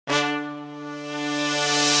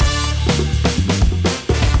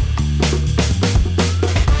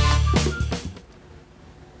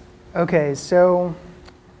Okay, so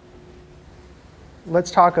let's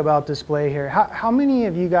talk about display here. How many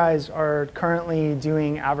of you guys are currently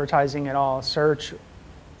doing advertising at all? Search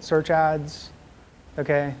ads?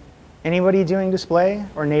 Okay. Anybody doing display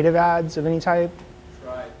or native ads of any type?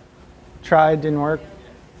 Tried, didn't work?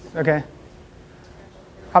 Okay.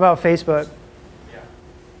 How about Facebook?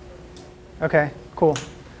 Yeah. Okay, cool.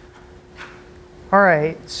 All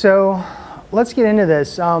right, so let's get into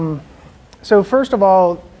this. So first of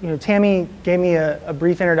all, Tammy gave me a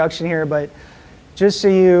brief introduction here, but just so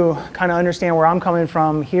you kind of understand where I'm coming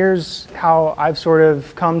from, here's how I've sort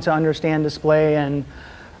of come to understand display and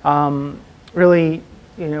really,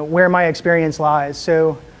 where my experience lies.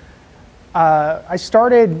 So I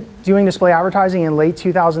started doing display advertising in late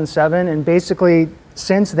 2007, and basically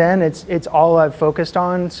since then, it's all I've focused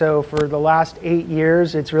on. So for the last 8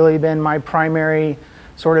 years, it's really been my primary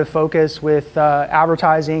sort of focus with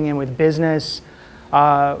advertising and with business.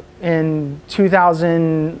 In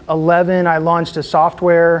 2011, I launched a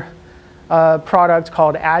software product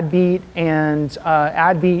called AdBeat, and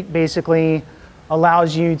AdBeat basically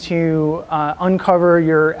allows you to uncover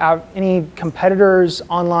any competitor's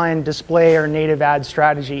online display or native ad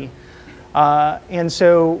strategy. And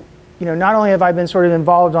so, not only have I been sort of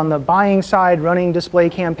involved on the buying side, running display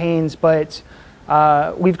campaigns, but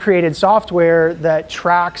we've created software that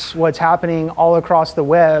tracks what's happening all across the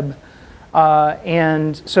web.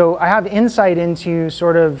 And so I have insight into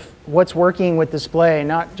sort of what's working with display,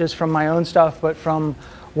 not just from my own stuff, but from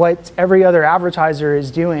what every other advertiser is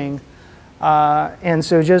doing. And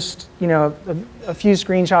so just, a few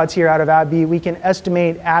screenshots here out of AdBeat. We can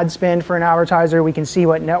estimate ad spend for an advertiser. We can see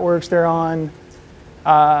what networks they're on.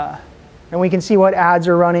 And we can see what ads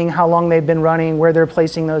are running, how long they've been running, where they're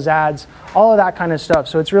placing those ads, all of that kind of stuff.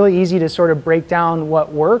 So it's really easy to sort of break down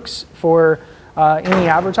what works for any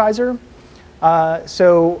advertiser.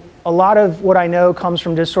 So a lot of what I know comes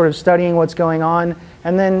from just sort of studying what's going on.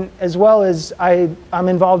 And then as well as I'm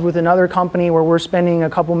involved with another company where we're spending a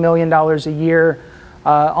couple $1 million a year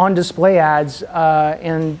on display ads.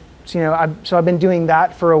 And so I've been doing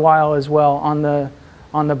that for a while as well on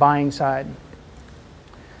the buying side.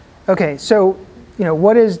 Okay, so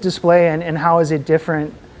what is display and how is it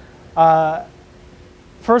different?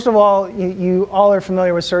 First of all, you all are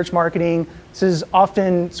familiar with search marketing. This is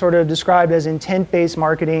often sort of described as intent-based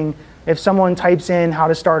marketing. If someone types in how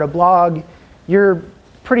to start a blog, you're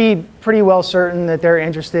pretty well certain that they're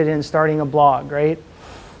interested in starting a blog, right?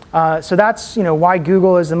 So that's why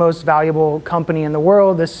Google is the most valuable company in the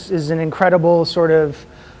world. This is an incredible sort of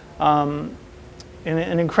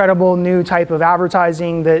an incredible new type of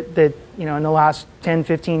advertising that in the last 10,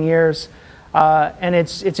 15 years. And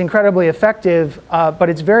it's incredibly effective, but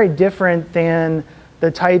it's very different than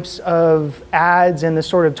the types of ads and the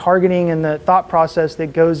sort of targeting and the thought process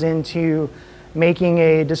that goes into making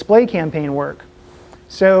a display campaign work.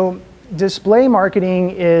 So display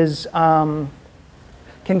marketing can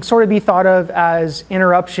sort of be thought of as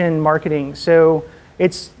interruption marketing. So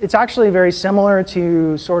it's actually very similar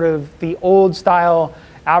to sort of the old style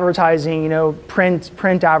advertising,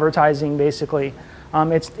 print advertising basically.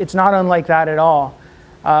 It's not unlike that at all.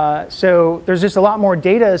 So there's just a lot more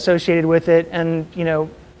data associated with it, and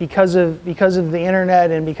because of the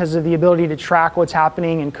internet and because of the ability to track what's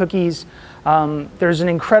happening in cookies, there's an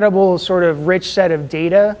incredible sort of rich set of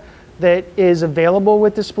data that is available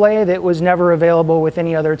with display that was never available with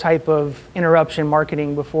any other type of interruption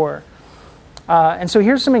marketing before. And so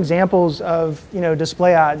here's some examples of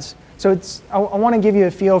display ads. So I want to give you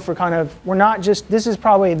a feel for kind of,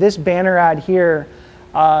 this banner ad here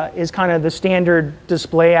is kind of the standard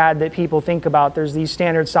display ad that people think about. There's these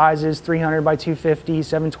standard sizes, 300 by 250,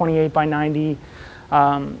 728 by 90,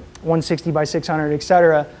 160 by 600,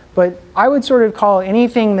 etc. But I would sort of call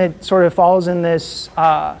anything that sort of falls in this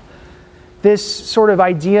sort of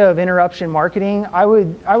idea of interruption marketing, I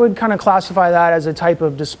would kind of classify that as a type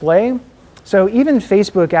of display. So even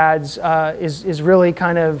Facebook ads is really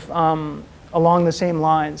kind of along the same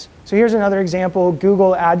lines. So here's another example,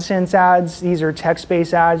 Google AdSense ads. These are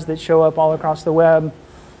text-based ads that show up all across the web.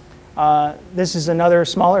 This is another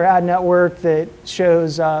smaller ad network that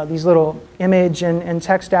shows these little image and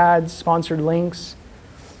text ads, sponsored links.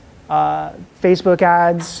 Facebook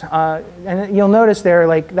ads, and you'll notice there,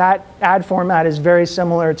 like that ad format is very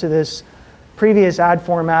similar to this previous ad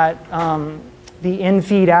format. The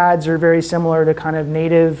in-feed ads are very similar to kind of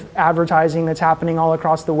native advertising that's happening all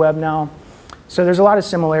across the web now. So there's a lot of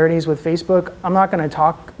similarities with Facebook. I'm not going to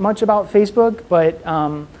talk much about Facebook, but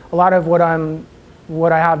a lot of what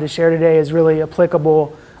I have to share today is really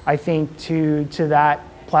applicable, I think, to that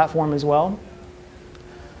platform as well.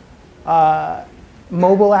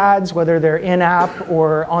 mobile ads, whether they're in-app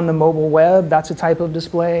or on the mobile web, that's a type of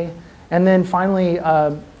display. And then finally,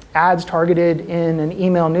 ads targeted in an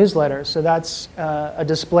email newsletter. So that's a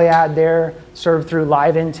display ad there served through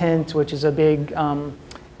Live Intent, which is a big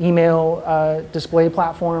email display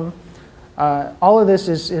platform. All of this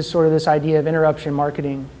is sort of this idea of interruption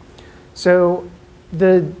marketing. So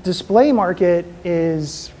the display market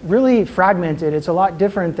is really fragmented. It's a lot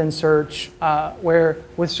different than search, where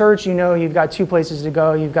with search, you've got two places to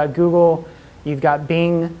go. You've got Google, you've got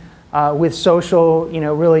Bing. With social,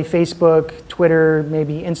 really Facebook, Twitter,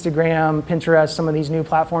 maybe Instagram, Pinterest, some of these new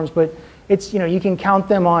platforms. But it's, you can count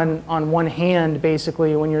them on one hand,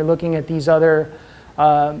 basically, when you're looking at these other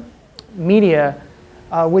media.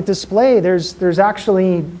 With display, there's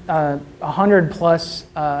actually 100 plus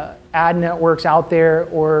ad networks out there,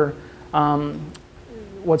 or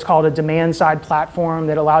what's called a demand side platform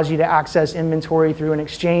that allows you to access inventory through an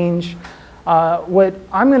exchange. What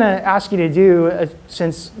I'm going to ask you to do,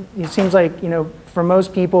 since it seems like for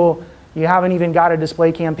most people you haven't even got a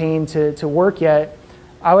display campaign to work yet,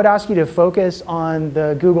 I would ask you to focus on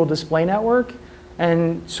the Google Display Network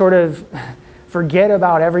and sort of forget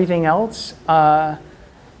about everything else.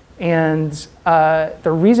 And the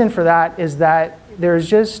reason for that is that there's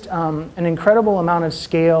just an incredible amount of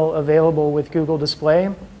scale available with Google Display.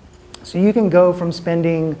 So you can go from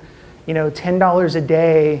spending $10 a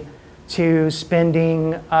day to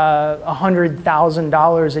spending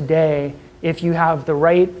 $100,000 a day if you have the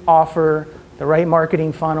right offer, the right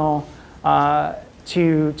marketing funnel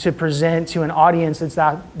to present to an audience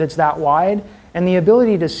that's that wide, and the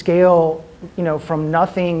ability to scale from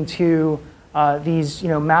nothing to these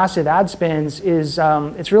massive ad spends is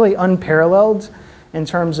it's really unparalleled in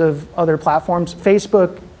terms of other platforms.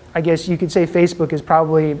 Facebook, I guess you could say Facebook is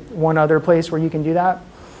probably one other place where you can do that.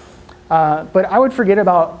 But I would forget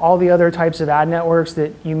about all the other types of ad networks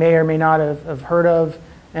that you may or may not have heard of.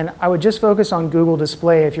 And I would just focus on Google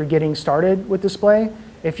Display if you're getting started with display.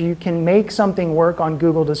 If you can make something work on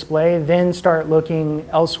Google Display, then start looking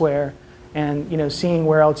elsewhere and seeing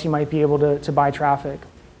where else you might be able to buy traffic.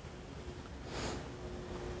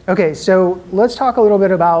 Okay, so let's talk a little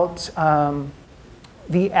bit about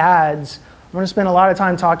the ads. I'm going to spend a lot of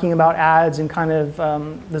time talking about ads and kind of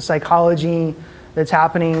the psychology that's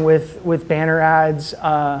happening with banner ads,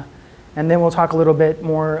 and then we'll talk a little bit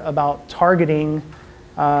more about targeting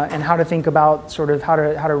and how to think about sort of how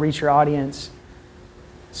to reach your audience.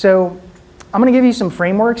 So I'm going to give you some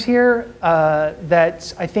frameworks here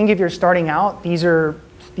that I think if you're starting out, these are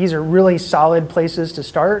really solid places to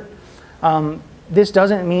start. This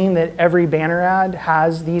doesn't mean that every banner ad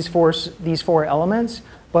has these four elements,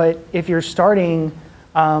 but if you're starting,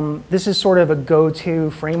 this is sort of a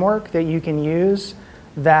go-to framework that you can use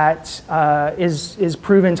that is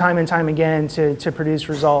proven time and time again to produce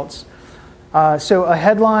results. So a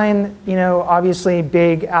headline, obviously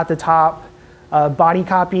big at the top, body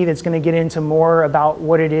copy that's going to get into more about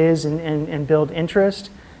what it is and build interest.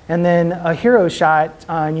 And then a hero shot,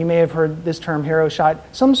 and you may have heard this term hero shot,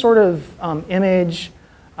 some sort of image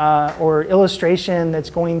or illustration that's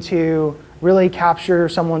going to really capture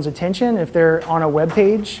someone's attention if they're on a web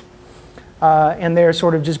page and they're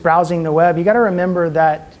sort of just browsing the web. You got to remember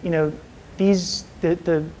that your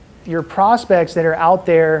prospects that are out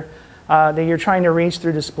there that you're trying to reach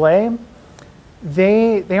through display,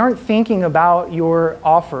 they aren't thinking about your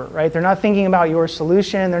offer, right? They're not thinking about your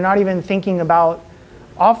solution. They're not even thinking about,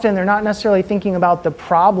 often they're not necessarily thinking about the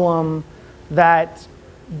problem that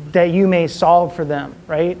you may solve for them,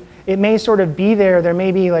 right? It may sort of be there. There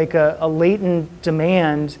may be like a latent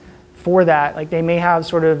demand for that. Like they may have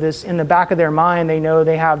sort of this in the back of their mind, they know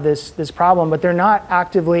they have this problem, but they're not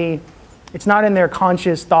actively, it's not in their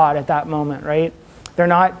conscious thought at that moment, right? They're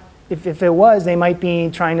not, if it was, they might be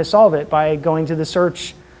trying to solve it by going to the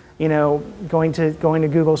search, going to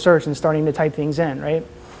Google search and starting to type things in, right?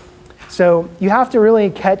 So you have to really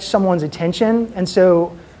catch someone's attention. And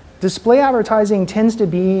so display advertising tends to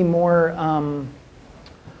be more,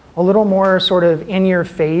 a little more sort of in your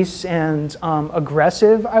face and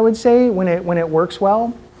aggressive, I would say, when it works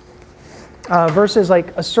well. Versus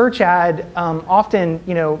like a search ad, often,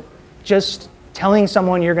 just telling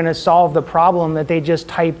someone you're going to solve the problem that they just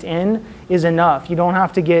typed in is enough. You don't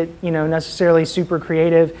have to get, necessarily super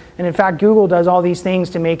creative. And in fact, Google does all these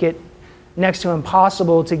things to make it next to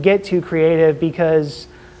impossible to get too creative because,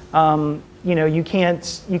 you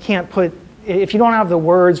can't put, if you don't have the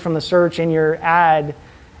words from the search in your ad,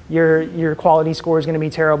 your quality score is going to be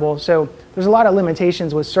terrible. So there's a lot of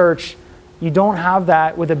limitations with search. You don't have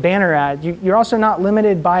that with a banner ad. You're also not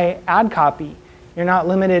limited by ad copy. You're not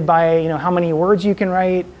limited by how many words you can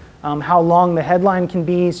write. how long the headline can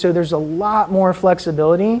be. So there's a lot more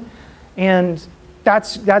flexibility, and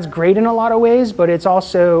that's great in a lot of ways, but it's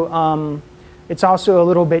also a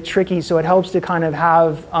little bit tricky. So it helps to kind of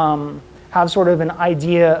have sort of an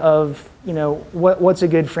idea of what's a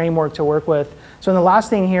good framework to work with. So the last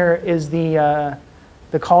thing here is the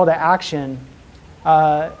call to action.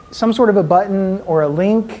 Some sort of a button or a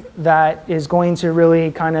link that is going to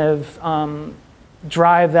really kind of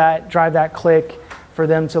drive that click for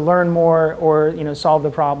them to learn more or solve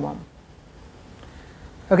the problem.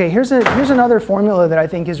 Okay, here's another formula that I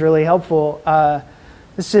think is really helpful.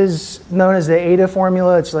 This is known as the ADA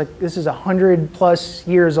formula. This is 100+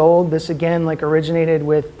 years old. This again originated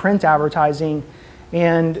with print advertising,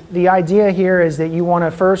 and the idea here is that you want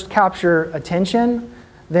to first capture attention,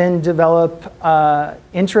 then develop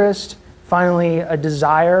interest, finally a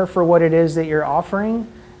desire for what it is that you're offering,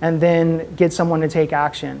 and then get someone to take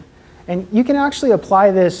action. And you can actually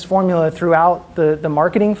apply this formula throughout the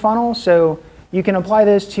marketing funnel. So you can apply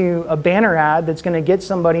this to a banner ad that's going to get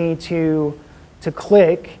somebody to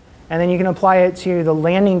click, and then you can apply it to the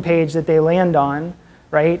landing page that they land on,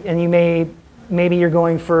 right? And maybe you're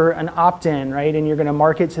going for an opt-in, right? And you're going to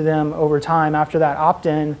market to them over time after that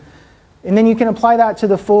opt-in. And then you can apply that to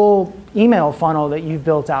the full email funnel that you've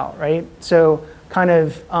built out, right? So kind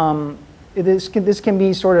of this can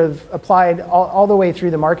be sort of applied all the way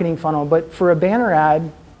through the marketing funnel. But for a banner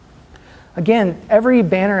ad, again, every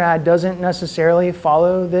banner ad doesn't necessarily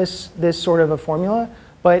follow this sort of a formula,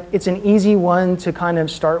 but it's an easy one to kind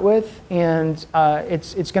of start with, and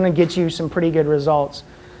it's going to get you some pretty good results.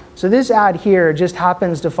 So this ad here just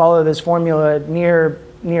happens to follow this formula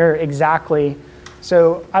near exactly.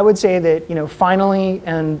 So I would say that finally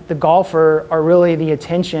and the golfer are really the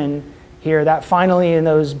attention here. That finally in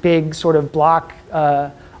those big sort of block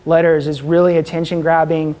letters is really attention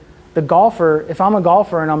grabbing. The golfer, if I'm a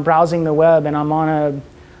golfer and I'm browsing the web and I'm on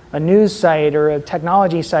a news site or a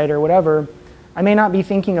technology site or whatever, I may not be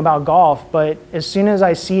thinking about golf, but as soon as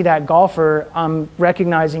I see that golfer, I'm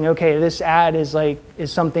recognizing, okay, this ad is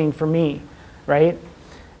something for me, right?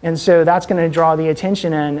 And so that's going to draw the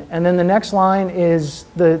attention in. And then the next line is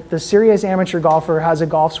the serious amateur golfer has a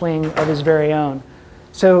golf swing of his very own.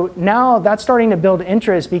 So now that's starting to build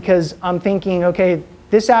interest, because I'm thinking, okay,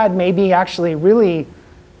 this ad may be actually really,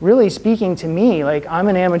 really speaking to me. Like, I'm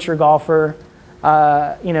an amateur golfer.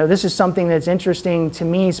 This is something that's interesting to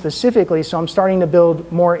me specifically, so I'm starting to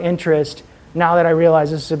build more interest now that I realize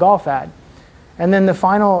this is a golf ad. And then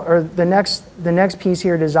the next piece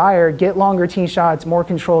here, desire, get longer tee shots, more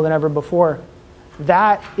control than ever before.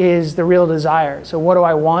 That is the real desire. So what do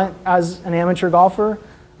I want as an amateur golfer?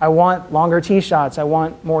 I want longer tee shots. I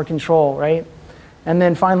want more control, right? And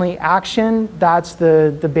then finally, action, that's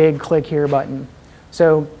the big click here button.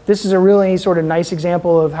 So this is a really sort of nice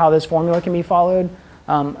example of how this formula can be followed.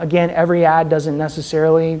 Again, every ad doesn't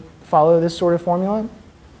necessarily follow this sort of formula.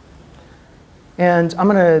 And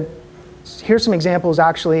here's some examples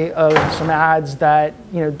actually of some ads that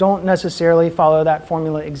don't necessarily follow that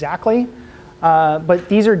formula exactly, but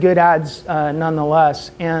these are good ads nonetheless.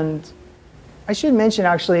 And I should mention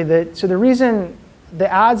actually that, so the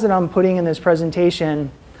ads that I'm putting in this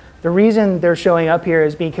presentation, the reason they're showing up here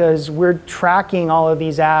is because we're tracking all of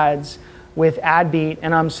these ads with AdBeat,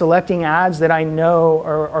 and I'm selecting ads that I know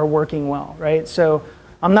are working well, right? So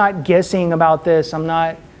I'm not guessing about this. I'm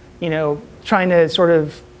not, trying to sort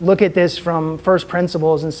of look at this from first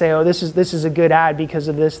principles and say, oh, this is a good ad because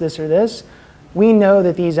of this, or this. We know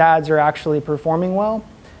that these ads are actually performing well,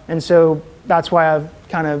 and so that's why I've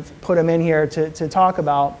kind of put them in here to talk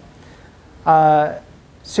about.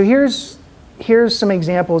 So here's some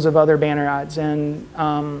examples of other banner ads, and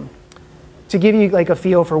to give you like a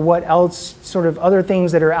feel for what else, sort of other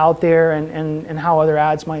things that are out there and how other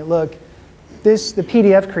ads might look. The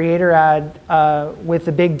PDF creator ad with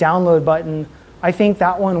the big download button, I think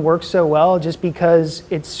that one works so well just because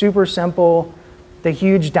it's super simple, the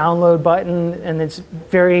huge download button, and it's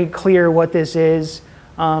very clear what this is.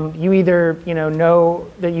 You either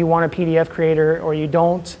know that you want a PDF creator or you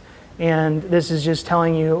don't, and this is just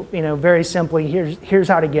telling you, very simply, here's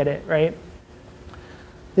how to get it, right?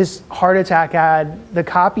 This heart attack ad, the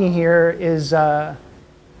copy here is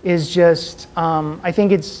just, I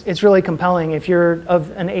think it's really compelling. If you're of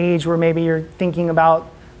an age where maybe you're thinking about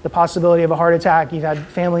the possibility of a heart attack, you've had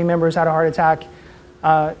family members had a heart attack,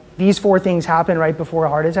 these 4 things happen right before a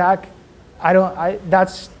heart attack.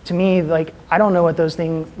 That's to me, like, I don't know what those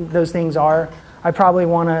things are. I probably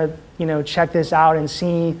want to, check this out and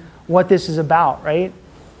see what this is about, right?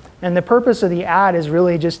 And the purpose of the ad is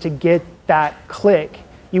really just to get that click.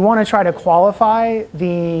 You want to try to qualify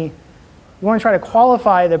the you want to try to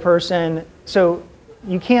qualify the person, so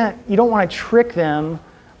you don't want to trick them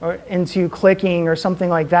or into clicking or something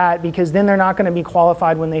like that, because then they're not going to be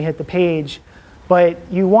qualified when they hit the page. But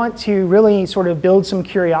you want to really sort of build some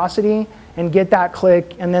curiosity and get that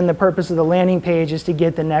click, and then the purpose of the landing page is to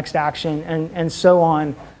get the next action, and so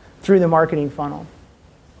on through the marketing funnel.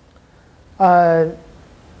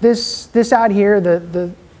 This ad here,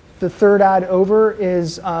 the third ad over,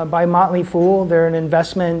 is by Motley Fool. They're an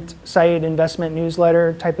investment site, investment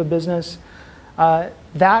newsletter type of business.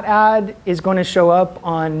 That ad is going to show up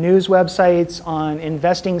on news websites, on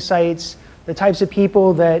investing sites. The types of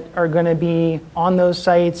people that are going to be on those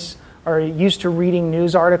sites are used to reading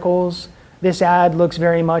news articles. This ad looks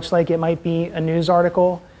very much like it might be a news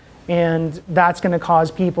article, and that's going to cause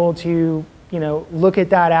people to, look at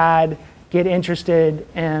that ad, get interested,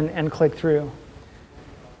 and click through.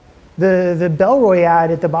 The Bellroy ad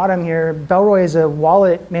at the bottom here, Bellroy is a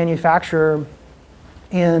wallet manufacturer,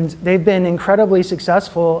 and they've been incredibly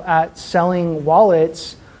successful at selling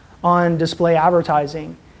wallets on display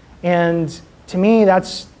advertising. And to me,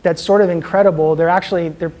 that's sort of incredible. They're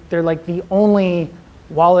like the only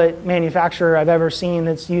wallet manufacturer I've ever seen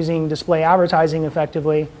that's using display advertising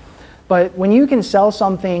effectively. But when you can sell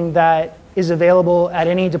something that is available at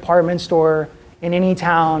any department store, in any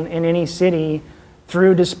town, in any city,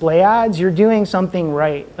 through display ads, you're doing something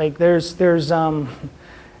right. Like it's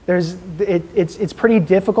pretty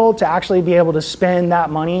difficult to actually be able to spend that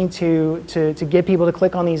money to get people to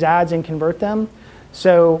click on these ads and convert them.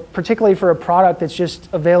 So particularly for a product that's just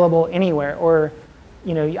available anywhere, or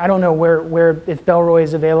I don't know where if Bellroy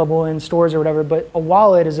is available in stores or whatever, but a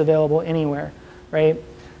wallet is available anywhere, right?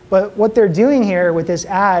 But what they're doing here with this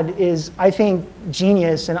ad is, I think,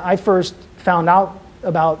 genius. And I first found out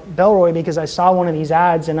about Bellroy because I saw one of these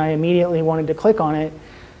ads and I immediately wanted to click on it.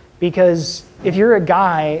 Because if you're a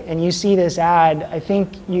guy and you see this ad, I think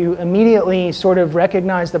you immediately sort of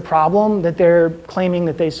recognize the problem that they're claiming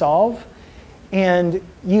that they solve. And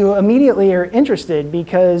you immediately are interested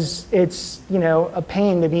because it's, a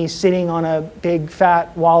pain to be sitting on a big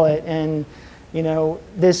fat wallet, and,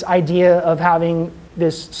 this idea of having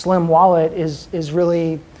this slim wallet is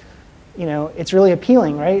really, it's really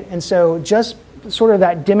appealing, right? And so just sort of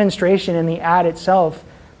that demonstration in the ad itself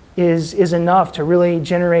is enough to really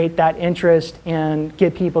generate that interest and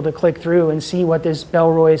get people to click through and see what this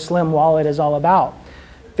Bellroy slim wallet is all about.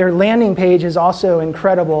 Their landing page is also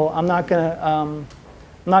incredible. I'm not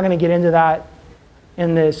gonna get into that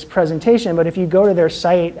in this presentation, but if you go to their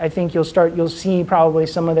site, I think you'll see probably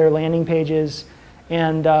some of their landing pages,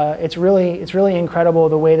 and it's really incredible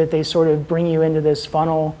the way that they sort of bring you into this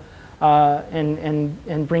funnel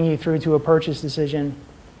and bring you through to a purchase decision.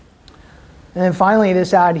 And then finally,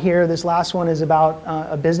 this ad here, this last one, is about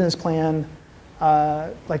a business plan,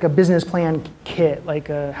 like a business plan kit, like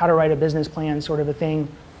how to write a business plan sort of a thing.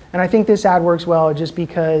 And I think this ad works well just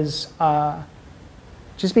because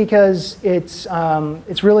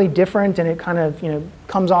it's really different, and it kind of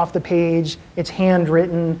comes off the page. It's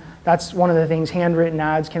handwritten. That's one of the things. Handwritten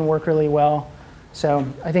ads can work really well. So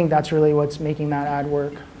I think that's really what's making that ad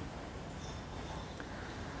work.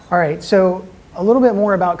 All right, so a little bit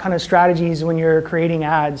more about kind of strategies when you're creating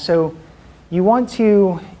ads. So you want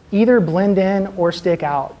to either blend in or stick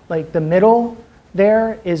out. Like the middle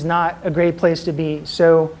there is not a great place to be.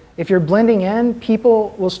 So if you're blending in,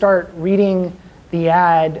 people will start reading the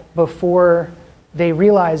ad before they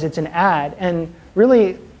realize it's an ad. And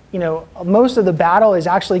really, most of the battle is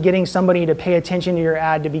actually getting somebody to pay attention to your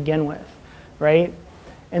ad to begin with, right?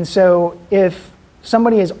 And so if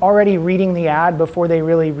somebody is already reading the ad before they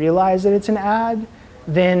really realize that it's an ad,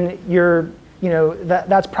 then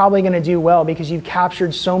that's probably going to do well because you've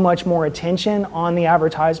captured so much more attention on the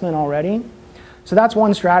advertisement already. So that's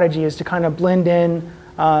one strategy, is to kind of blend in,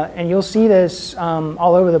 and you'll see this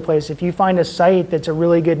all over the place. If you find a site that's a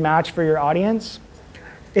really good match for your audience,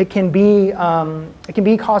 it can be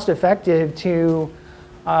cost effective to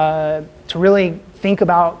really think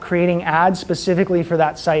about creating ads specifically for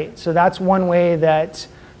that site. So that's one way that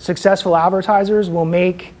successful advertisers will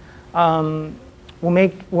make the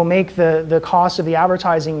cost of the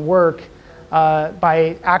advertising work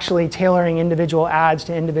by actually tailoring individual ads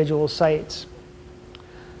to individual sites.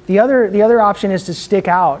 The other option is to stick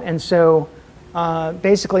out, and so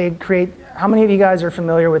basically create. How many of you guys are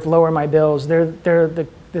familiar with Lower My Bills? They're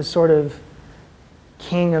the sort of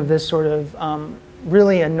king of this sort of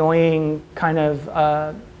really annoying kind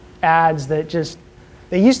of ads that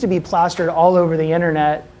they used to be plastered all over the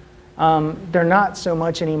internet. They're not so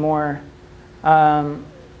much anymore. But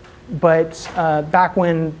back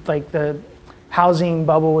when like the housing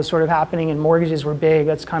bubble was sort of happening and mortgages were big,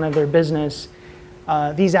 that's kind of their business,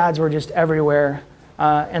 these ads were just everywhere.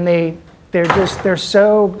 And they're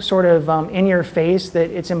so sort of in your face that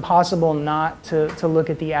it's impossible not to look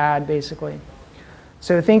at the ad, basically.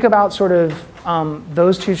 So think about sort of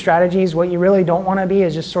those two strategies. What you really don't want to be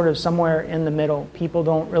is just sort of somewhere in the middle. People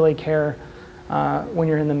don't really care when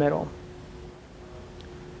you're in the middle.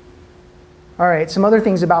 All right, some other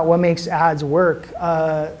things about what makes ads work.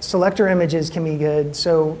 Selector images can be good.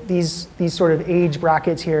 So these sort of age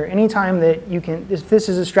brackets here, anytime that you can, if this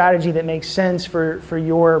is a strategy that makes sense for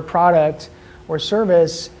your product or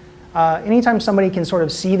service, anytime somebody can sort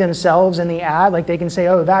of see themselves in the ad, like they can say,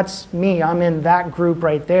 oh, that's me, I'm in that group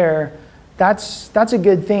right there, that's a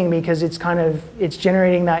good thing, because it's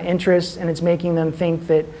generating that interest and it's making them think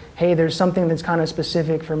that, hey, there's something that's kind of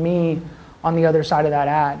specific for me on the other side of that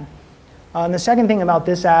ad. And the second thing about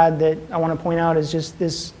this ad that I want to point out is just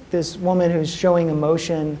this woman who's showing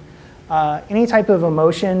emotion. Any type of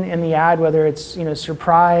emotion in the ad, whether it's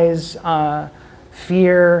surprise,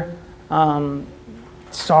 fear,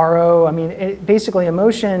 sorrow. I mean, basically,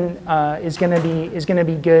 emotion is going to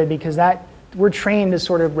be good, because we're trained to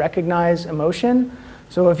sort of recognize emotion.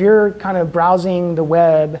 So if you're kind of browsing the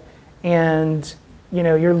web and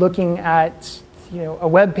you're looking at a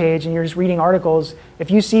web page and you're just reading articles,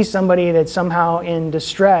 if you see somebody that's somehow in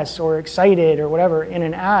distress or excited or whatever in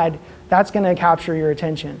an ad, that's going to capture your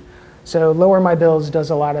attention. So Lower My Bills does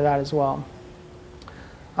a lot of that as well.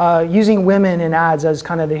 Using women in ads as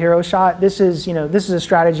kind of the hero shot. This is a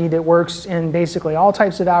strategy that works in basically all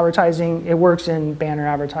types of advertising. It works in banner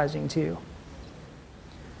advertising too.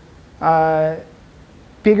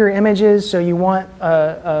 Bigger images, so you want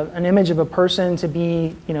an image of a person to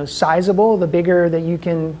be sizable. The bigger that you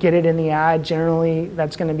can get it in the ad, generally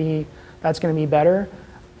that's going to be better.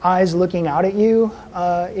 Eyes looking out at you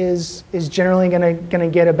is generally going to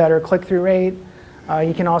get a better click-through rate.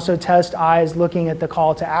 You can also test eyes looking at the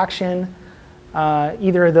call to action.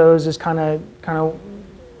 Either of those is kind of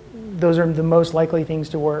those are the most likely things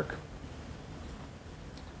to work.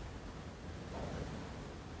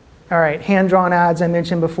 All right, hand-drawn ads I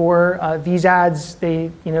mentioned before. These ads,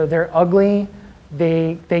 they're ugly.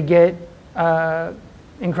 They get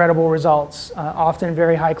incredible results. Often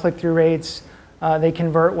very high click-through rates. They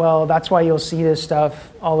convert well. That's why you'll see this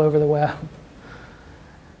stuff all over the web.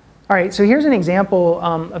 All right, so here's an example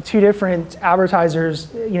of two different advertisers,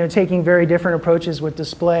 taking very different approaches with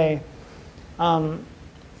display.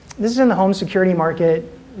 This is in the home security market.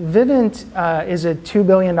 Vivint is a $2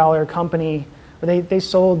 billion company. They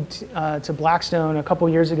sold to Blackstone a couple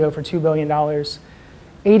years ago for $2 billion.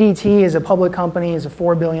 ADT is a public company, is a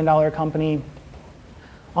 $4 billion company.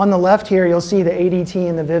 On the left here, you'll see the ADT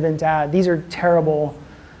and the Vivint ad. These are terrible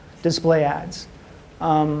display ads.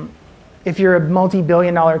 If you're a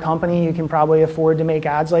multi-billion-dollar company, you can probably afford to make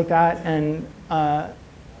ads like that. And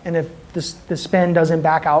if the spend doesn't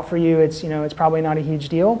back out for you, it's probably not a huge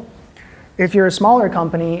deal. If you're a smaller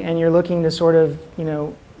company and you're looking to sort of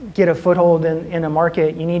get a foothold in a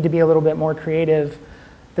market, you need to be a little bit more creative.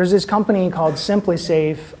 There's this company called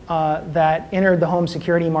SimpliSafe that entered the home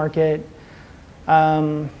security market.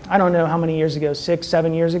 I don't know how many years ago, 6,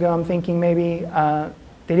 7 years ago, I'm thinking maybe.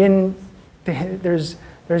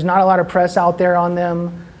 There's not a lot of press out there on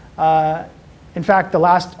them. In fact, the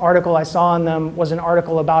last article I saw on them was an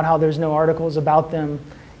article about how there's no articles about them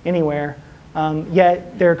anywhere.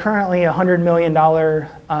 Yet they're currently a $100 million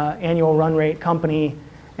annual run rate company,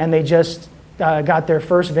 and they just got their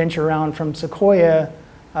first venture round from Sequoia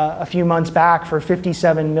a few months back for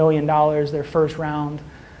 $57 million, their first round.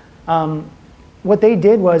 What they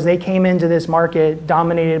did was they came into this market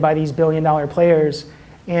dominated by these billion-dollar players,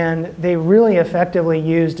 and they really effectively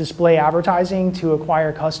used display advertising to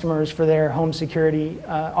acquire customers for their home security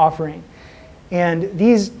offering. And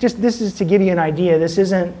this is to give you an idea. This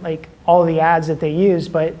isn't like all the ads that they use,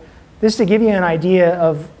 but this is to give you an idea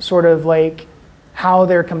of sort of like how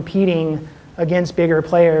they're competing against bigger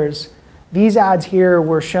players. These ads here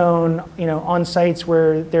were shown, on sites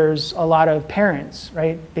where there's a lot of parents,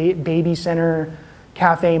 right? Baby Center,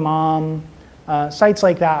 Cafe Mom, sites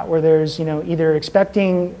like that, where there's either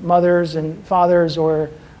expecting mothers and fathers or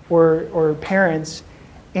parents.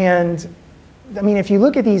 And I mean, if you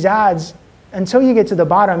look at these ads, until you get to the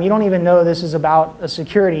bottom, you don't even know this is about a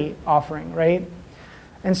security offering, right?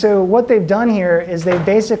 And so what they've done here is they've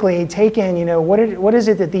basically taken, what is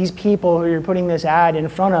it that these people who you're putting this ad in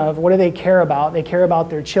front of, what do they care about? They care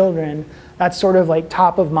about their children. That's sort of like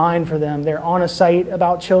top of mind for them. They're on a site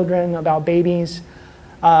about children, about babies,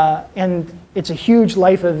 and it's a huge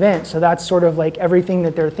life event. So that's sort of like everything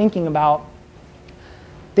that they're thinking about.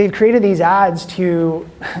 they've created these ads to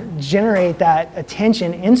generate that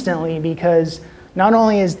attention instantly, because not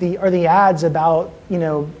only are the ads about,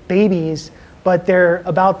 babies, but they're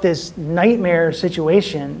about this nightmare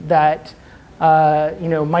situation that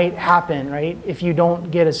might happen, right, if you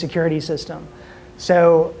don't get a security system.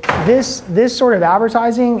 So this sort of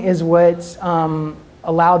advertising is what's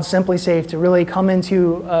allowed SimpliSafe to really come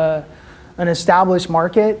into an established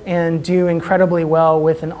market and do incredibly well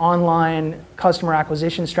with an online customer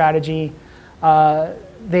acquisition strategy.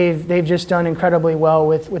 They've just done incredibly well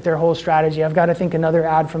with their whole strategy. I've got, I think, another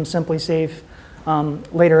ad from SimpliSafe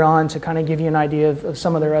later on to kind of give you an idea of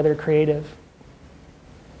some of their other creative.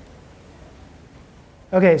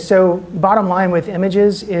 Okay, so bottom line with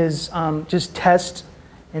images is just test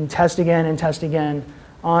and test again and test again.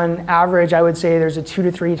 On average, I would say there's a 2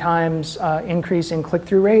 to 3 times increase in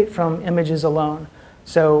click-through rate from images alone.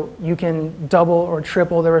 So you can double or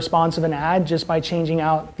triple the response of an ad just by changing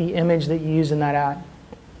out the image that you use in that ad.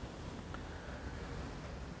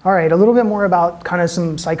 All right, a little bit more about kind of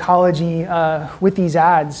some psychology with these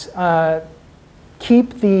ads.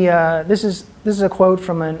 This is a quote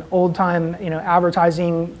from an old-time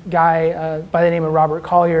advertising guy by the name of Robert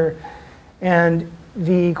Collier, and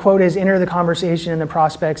the quote is, "Enter the conversation in the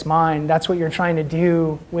prospect's mind." That's what you're trying to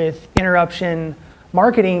do with interruption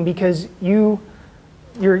marketing, because you're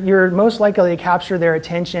most likely to capture their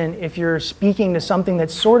attention if you're speaking to something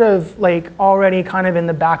that's sort of like already kind of in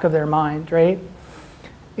the back of their mind, right?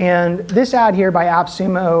 And this ad here by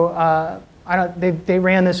AppSumo, they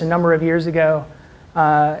ran this a number of years ago,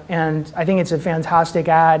 and I think it's a fantastic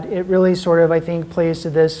ad. It really sort of, I think, plays to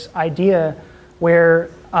this idea where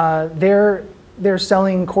they're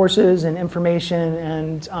selling courses and information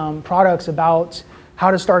and products about how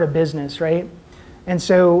to start a business, right? And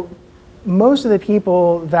so most of the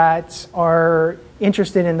people that are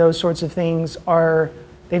interested in those sorts of things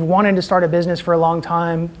they've wanted to start a business for a long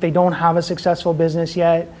time. They don't have a successful business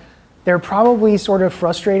yet. They're probably sort of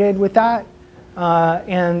frustrated with that,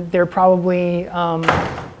 and they're probably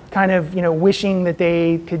kind of wishing that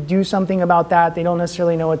they could do something about that. They don't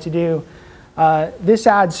necessarily know what to do. This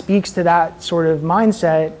ad speaks to that sort of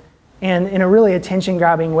mindset, and in a really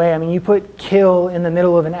attention-grabbing way. I mean, you put "kill" in the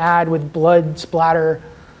middle of an ad with blood splatter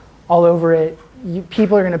all over it,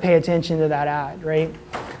 people are going to pay attention to that ad, right?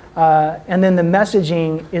 And then the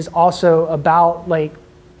messaging is also about like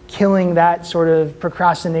killing that sort of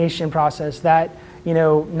procrastination process, that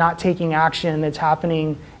not taking action that's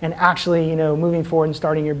happening, and actually moving forward and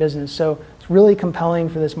starting your business. So it's really compelling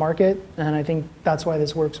for this market, and I think that's why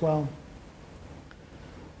this works well.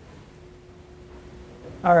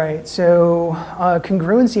 All right, so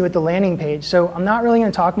congruency with the landing page. So I'm not really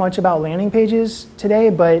going to talk much about landing pages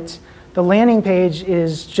today, but the landing page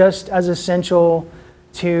is just as essential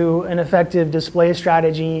to an effective display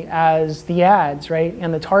strategy as the ads, right,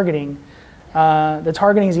 and the targeting. The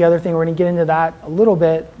targeting is the other thing. We're going to get into that a little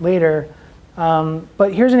bit later.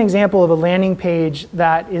 But here's an example of a landing page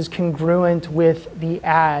that is congruent with the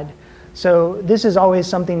ad. So this is always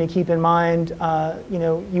something to keep in mind.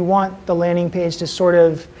 You want the landing page to sort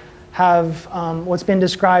of have what's been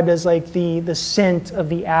described as like the scent of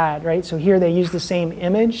the ad, right? So here they use the same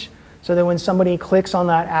image, so that when somebody clicks on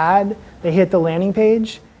that ad, they hit the landing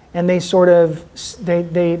page, and they sort of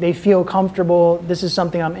they feel comfortable. This is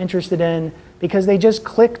something I'm interested in, because they just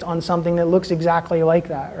clicked on something that looks exactly like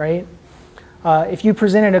that, right? If you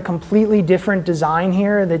presented a completely different design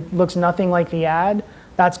here that looks nothing like the ad,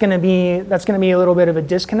 that's going to be a little bit of a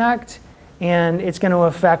disconnect, and it's going to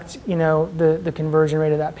affect the conversion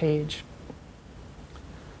rate of that page.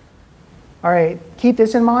 All right, keep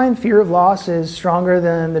this in mind. Fear of loss is stronger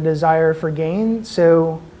than the desire for gain.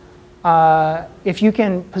 So if you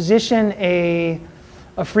can position a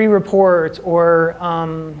free report or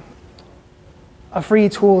a free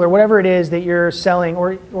tool or whatever it is that you're selling,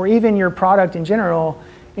 or even your product in general,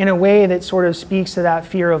 in a way that sort of speaks to that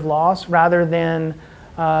fear of loss rather than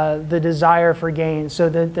the desire for gain. So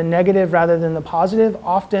the negative rather than the positive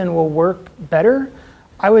often will work better.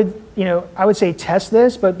 I would say test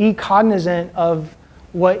this, but be cognizant of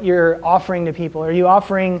what you're offering to people. Are you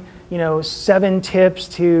offering 7 tips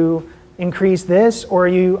to increase this, or are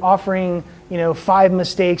you offering 5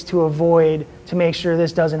 mistakes to avoid to make sure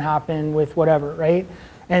this doesn't happen with whatever, right?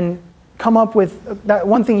 And come up with that.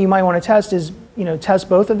 One thing you might want to test is test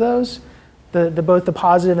both of those, both the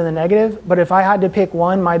positive and the negative. But if I had to pick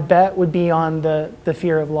one, my bet would be on the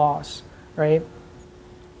fear of loss, right?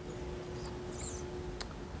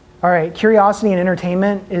 All right, curiosity and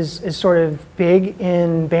entertainment is sort of big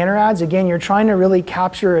in banner ads. Again, you're trying to really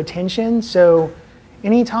capture attention. So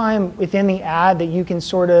anytime within the ad that you can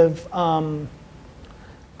sort of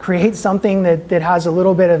create something that has a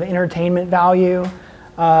little bit of entertainment value,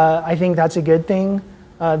 I think that's a good thing.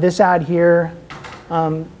 This ad here,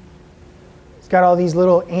 it's got all these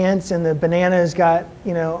little ants, and the banana's got,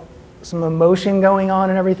 you know, some emotion going on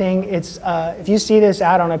and everything. It's if you see this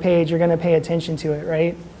ad on a page, you're going to pay attention to it,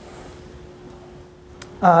 right?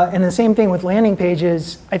 And the same thing with landing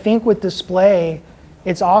pages. I think with display,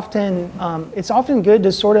 it's often good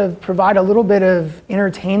to sort of provide a little bit of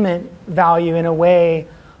entertainment value in a way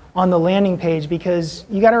on the landing page, because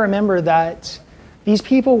you got to remember that these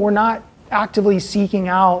people were not actively seeking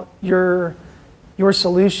out your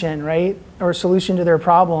solution, right, or a solution to their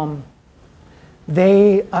problem.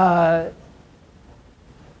 They're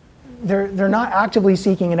not actively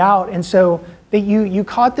seeking it out, and so you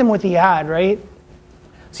caught them with the ad, right?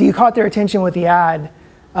 So you caught their attention with the ad,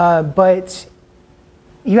 but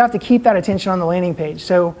you have to keep that attention on the landing page.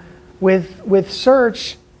 So with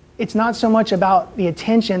search, it's not so much about the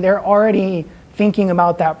attention. They're already thinking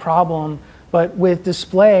about that problem. But with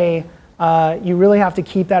display, you really have to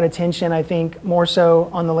keep that attention, I think, more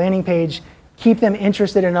so on the landing page. Keep them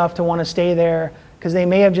interested enough to want to stay there, because they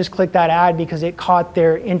may have just clicked that ad because it caught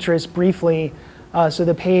their interest briefly. So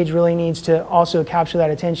the page really needs to also capture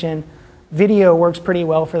that attention. Video works pretty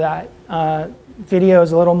well for that. Video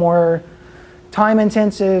is a little more time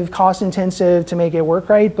intensive, cost intensive to make it work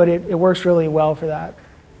right, but it works really well for that.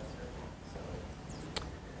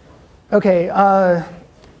 Okay,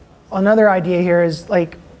 another idea here is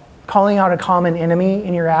like calling out a common enemy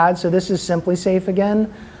in your ad. So this is Simply Safe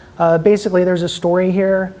again. Basically, there's a story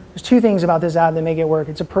here. There's two things about this ad that make it work.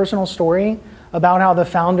 It's a personal story about how the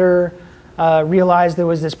founder realized there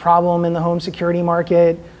was this problem in the home security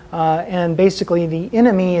market. And basically the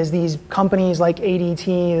enemy is these companies like ADT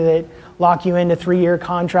that lock you into 3-year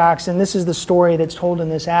contracts. And this is the story that's told in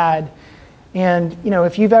this ad. And you know,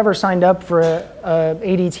 if you've ever signed up for a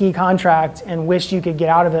ADT contract and wished you could get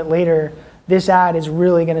out of it later, this ad is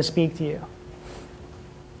really going to speak to you.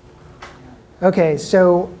 Okay,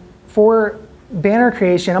 so for banner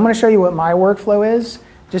creation, I'm going to show you what my workflow is,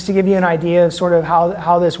 just to give you an idea of sort of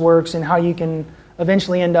how this works and how you can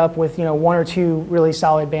eventually end up with, you know, 1 or 2 really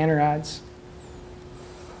solid banner ads.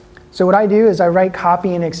 So what I do is I write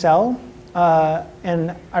copy in Excel,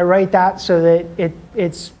 and I write that so that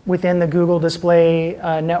it's within the Google Display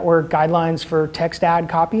Network guidelines for text ad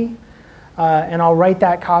copy. And I'll write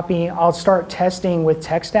that copy. I'll start testing with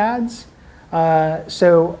text ads.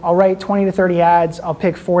 So I'll write 20 to 30 ads. I'll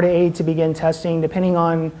pick 4 to 8 to begin testing, depending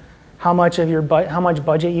on how much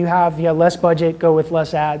budget you have. If you have less budget, go with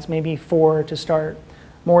less ads, maybe 4 to start.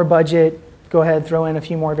 More budget, go ahead, throw in a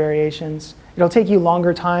few more variations. It'll take you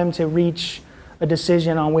longer time to reach a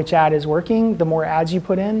decision on which ad is working, the more ads you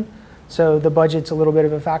put in. So the budget's a little bit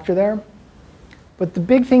of a factor there. But the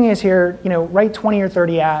big thing is here, you know, write 20 or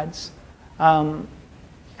 30 ads. Have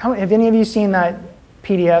any of you seen that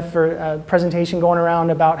PDF or presentation going around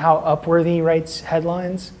about how Upworthy writes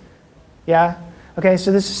headlines? Yeah? Okay,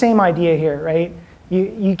 so this is the same idea here, right?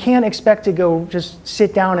 You can't expect to go just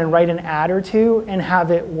sit down and write an ad or 2 and have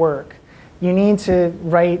it work. You need to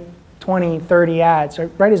write 20, 30 ads, or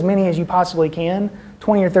write as many as you possibly can.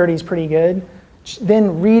 20 or 30 is pretty good.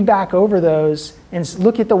 Then read back over those and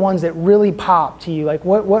look at the ones that really pop to you, like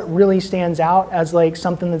what really stands out as like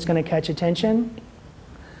something that's going to catch attention.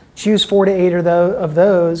 Choose 4 to 8 of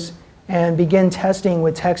those and begin testing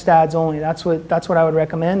with text ads only. That's what I would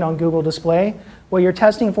recommend on Google Display. What you're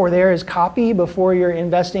testing for there is copy before you're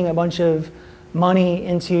investing a bunch of money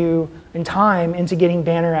and time into getting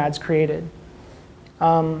banner ads created.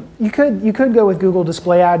 You could go with Google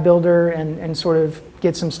Display Ad Builder and sort of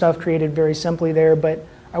get some stuff created very simply there, but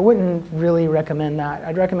I wouldn't really recommend that.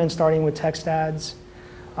 I'd recommend starting with text ads.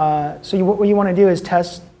 What you want to do is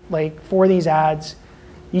test like 4 of these ads.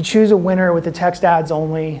 You choose a winner with the text ads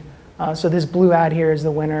only. So this blue ad here is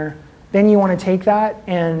the winner. Then you want to take that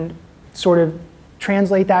and sort of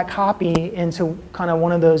translate that copy into kind of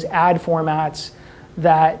one of those ad formats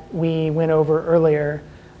that we went over earlier.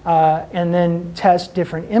 And then test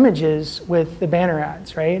different images with the banner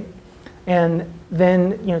ads, right? And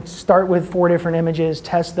then start with 4 different images,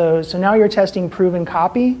 test those. So now you're testing proven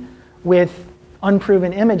copy with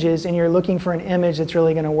unproven images, and you're looking for an image that's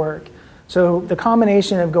really going to work. So the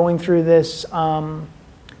combination of going through this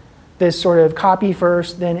this sort of copy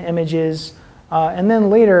first, then images, and then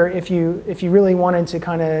later, if you really wanted to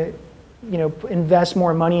kind of invest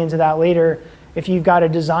more money into that later, if you've got a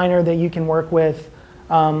designer that you can work with,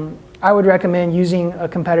 I would recommend using a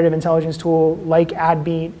competitive intelligence tool like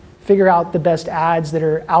AdBeat. Figure out the best ads that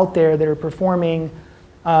are out there that are performing.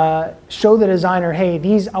 Show the designer, hey,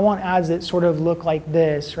 I want ads that sort of look like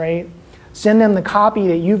this, right? Send them the copy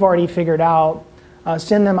that you've already figured out.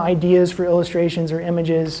 Send them ideas for illustrations or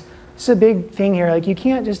images. It's a big thing here. Like, you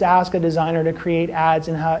can't just ask a designer to create ads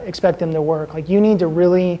and expect them to work. Like, you need to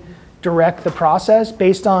really direct the process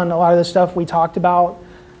based on a lot of the stuff we talked about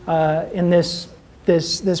in this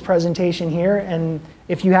presentation here. And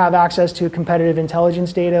if you have access to competitive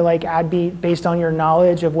intelligence data like AdBeat based on your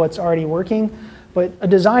knowledge of what's already working, but a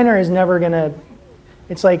designer is never going to,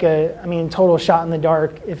 it's like total shot in the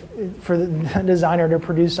dark for the designer to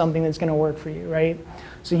produce something that's going to work for you, right?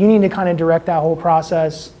 So you need to kind of direct that whole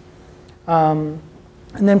process and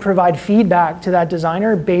then provide feedback to that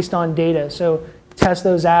designer based on data. So test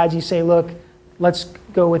those ads, you say, look, let's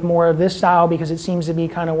go with more of this style because it seems to be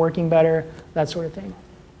kind of working better, that sort of thing.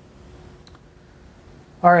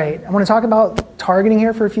 All right, I want to talk about targeting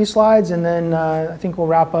here for a few slides, and then I think we'll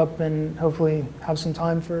wrap up and hopefully have some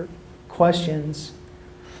time for questions.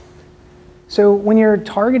 So when you're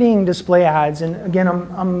targeting display ads, and again,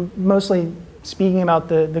 I'm mostly speaking about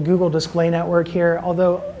the Google Display Network here,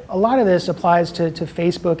 although a lot of this applies to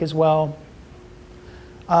Facebook as well.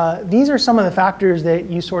 These are some of the factors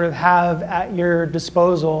that you sort of have at your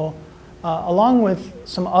disposal, along with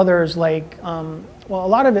some others like, a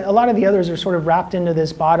lot of the others are sort of wrapped into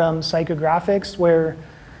this bottom psychographics, where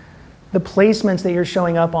the placements that you're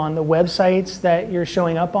showing up on, the websites that you're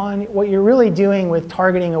showing up on, what you're really doing with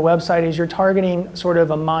targeting a website is you're targeting sort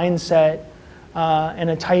of a mindset and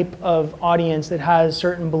a type of audience that has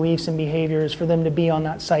certain beliefs and behaviors for them to be on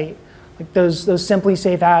that site. Like those Simply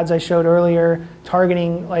Safe ads I showed earlier,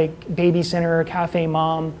 targeting like baby center or cafe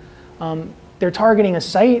mom. They're targeting a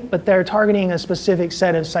site, but they're targeting a specific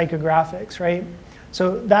set of psychographics, right?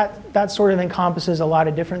 So that sort of encompasses a lot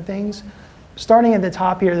of different things. Starting at the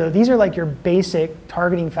top here, though, these are like your basic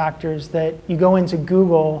targeting factors that you go into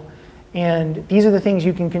Google, and these are the things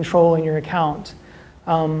you can control in your account.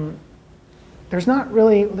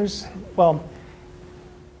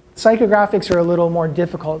 Psychographics are a little more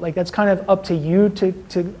difficult. Like, that's kind of up to you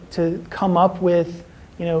to come up with,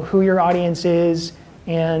 who your audience is,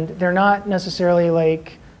 and they're not necessarily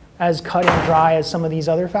like as cut and dry as some of these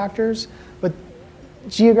other factors. But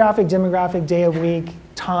geographic, demographic, day of week,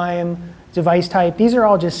 time, device type, these are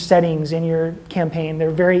all just settings in your campaign. They're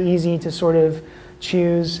very easy to sort of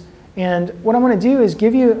choose. And what I'm going to do is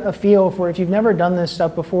give you a feel for, if you've never done this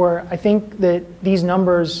stuff before, I think that these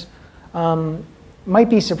numbers might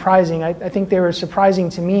be surprising. I think they were surprising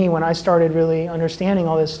to me when I started really understanding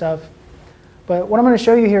all this stuff. But what I'm going to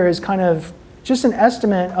show you here is kind of just an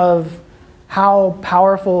estimate of how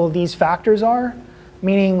powerful these factors are,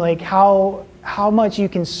 meaning like how much you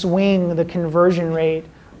can swing the conversion rate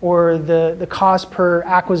or the cost per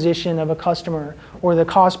acquisition of a customer or the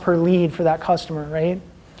cost per lead for that customer, right?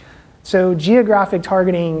 So geographic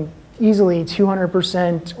targeting, easily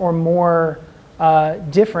 200% or more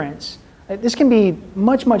difference. This can be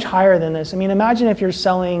much, much higher than this. I mean, imagine if you're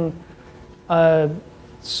selling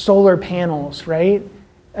solar panels, right?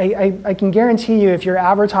 I can guarantee you if you're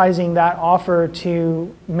advertising that offer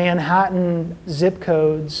to Manhattan zip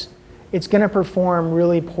codes, it's going to perform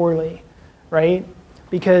really poorly, right?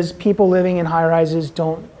 Because people living in high-rises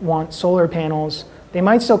don't want solar panels. They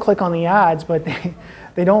might still click on the ads, but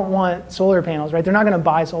they don't want solar panels, right? They're not going to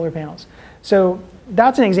buy solar panels. So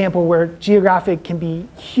that's an example where geographic can be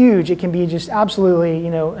huge. It can be just absolutely,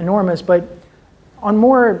 enormous. But on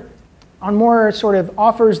more sort of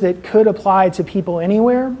offers that could apply to people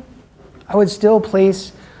anywhere, I would still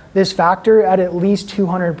place this factor at least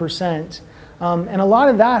 200%. And a lot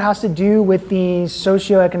of that has to do with the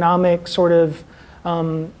socioeconomic sort of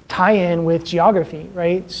tie-in with geography,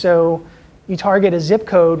 right? So you target a zip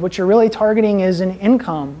code, what you're really targeting is an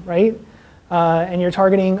income, right? And you're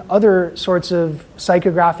targeting other sorts of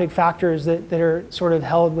psychographic factors that are sort of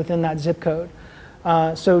held within that zip code.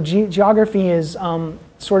 So geography is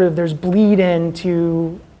sort of, there's bleed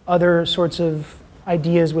into other sorts of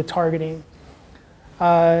ideas with targeting.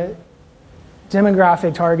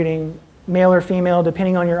 Demographic targeting, male or female,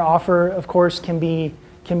 depending on your offer, of course, can be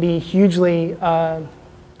hugely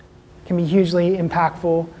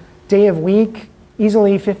impactful. Day of week,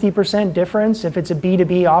 easily 50% difference. If it's a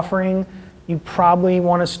B2B offering, you probably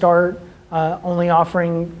want to start only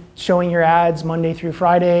showing your ads Monday through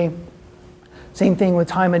Friday. Same thing with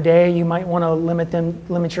time of day. You might want to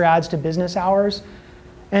limit your ads to business hours.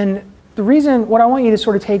 And what I want you to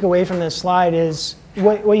sort of take away from this slide is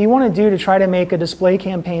what you want to do to try to make a display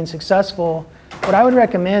campaign successful. What I would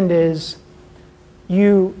recommend is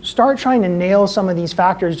you start trying to nail some of these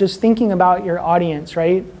factors, just thinking about your audience,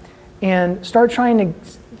 right? And start trying to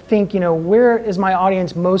think, where is my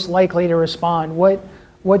audience most likely to respond? What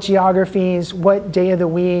what geographies, what day of the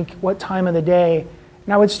week, what time of the day.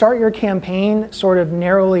 And I would start your campaign sort of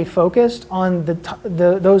narrowly focused on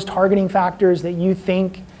those targeting factors that you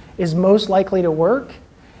think is most likely to work.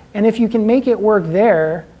 And if you can make it work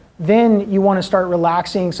there, then you want to start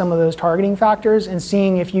relaxing some of those targeting factors and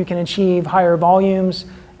seeing if you can achieve higher volumes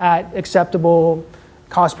at acceptable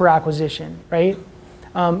cost per acquisition, right?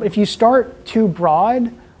 If you start too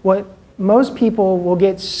broad, what most people will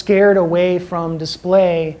get scared away from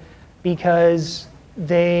display because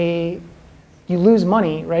you lose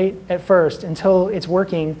money, right, at first until it's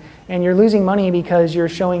working. And you're losing money because you're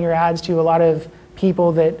showing your ads to a lot of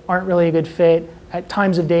people that aren't really a good fit, at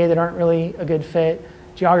times of day that aren't really a good fit,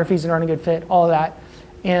 geographies that aren't a good fit, all of that.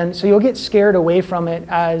 And so you'll get scared away from it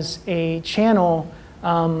as a channel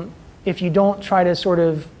if you don't try to sort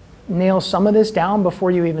of nail some of this down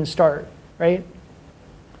before you even start, right?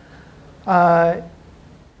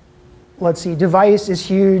 Let's see, device is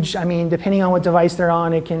huge. I mean, depending on what device they're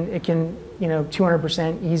on, it can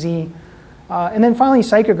 200% easy. And then finally,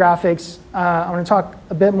 psychographics. I'm going to talk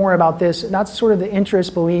a bit more about this. And that's sort of the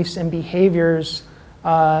interests, beliefs, and behaviors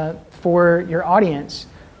for your audience.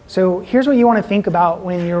 So here's what you want to think about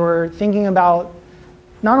when you're thinking about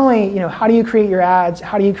not only how do you create your ads,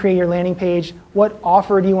 how do you create your landing page, what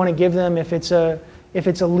offer do you want to give them if it's a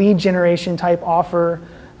lead generation type offer,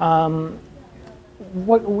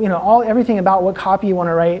 everything about what copy you want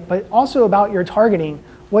to write, but also about your targeting.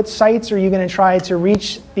 What sites are you going to try to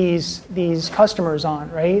reach these customers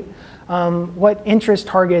on, right? What interest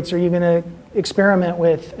targets are you going to experiment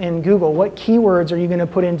with in Google? What keywords are you going to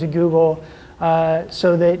put into Google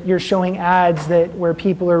so that you're showing ads where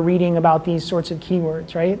people are reading about these sorts of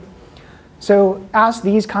keywords, right? So ask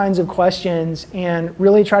these kinds of questions and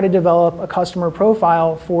really try to develop a customer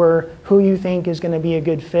profile for who you think is going to be a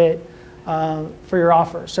good fit for your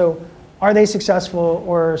offer. So are they successful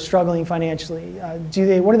or struggling financially?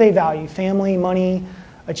 What do they value? Family, money,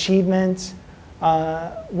 achievement?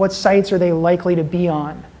 What sites are they likely to be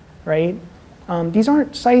on, right? These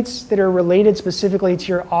aren't sites that are related specifically to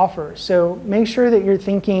your offer. So make sure that you're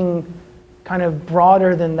thinking kind of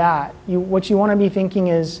broader than that. What you want to be thinking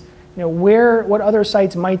is, what other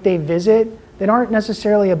sites might they visit that aren't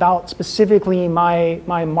necessarily about specifically my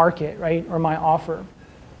market, right, or my offer.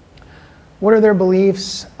 What are their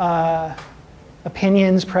beliefs,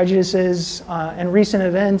 opinions, prejudices, and recent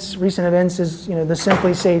events? Recent events is, the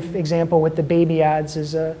Simply Safe example with the baby ads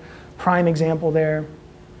is a prime example there.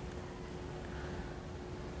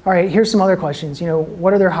 All right, here's some other questions.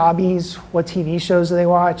 What are their hobbies? What TV shows do they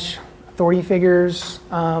watch? Authority figures?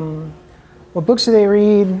 What books do they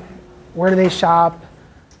read? Where do they shop?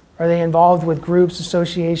 Are they involved with groups,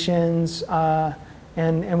 associations? And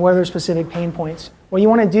what are their specific pain points? What you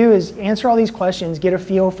want to do is answer all these questions, get a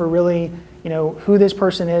feel for really, who this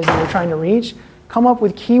person is that you're trying to reach. Come up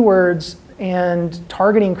with keywords and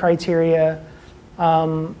targeting criteria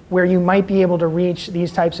where you might be able to reach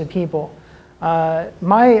these types of people. I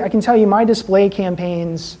can tell you my display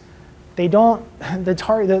campaigns, the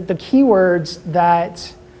keywords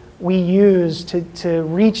that we use to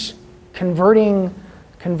reach converting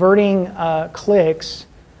clicks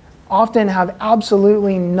often have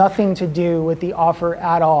absolutely nothing to do with the offer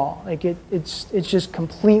at all. Like it's just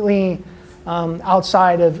completely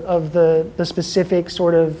outside of the specific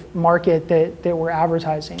sort of market that we're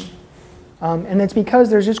advertising. And it's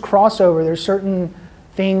because there's just crossover. There's certain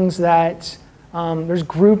things that there's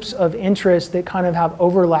groups of interest that kind of have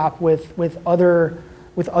overlap with other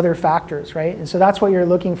factors, right? And so that's what you're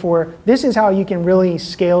looking for. This is how you can really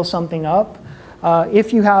scale something up.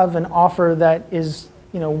 If you have an offer that is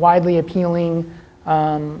widely appealing,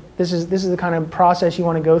 this is the kind of process you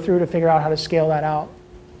want to go through to figure out how to scale that out.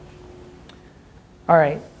 All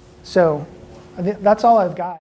right, so that's all I've got.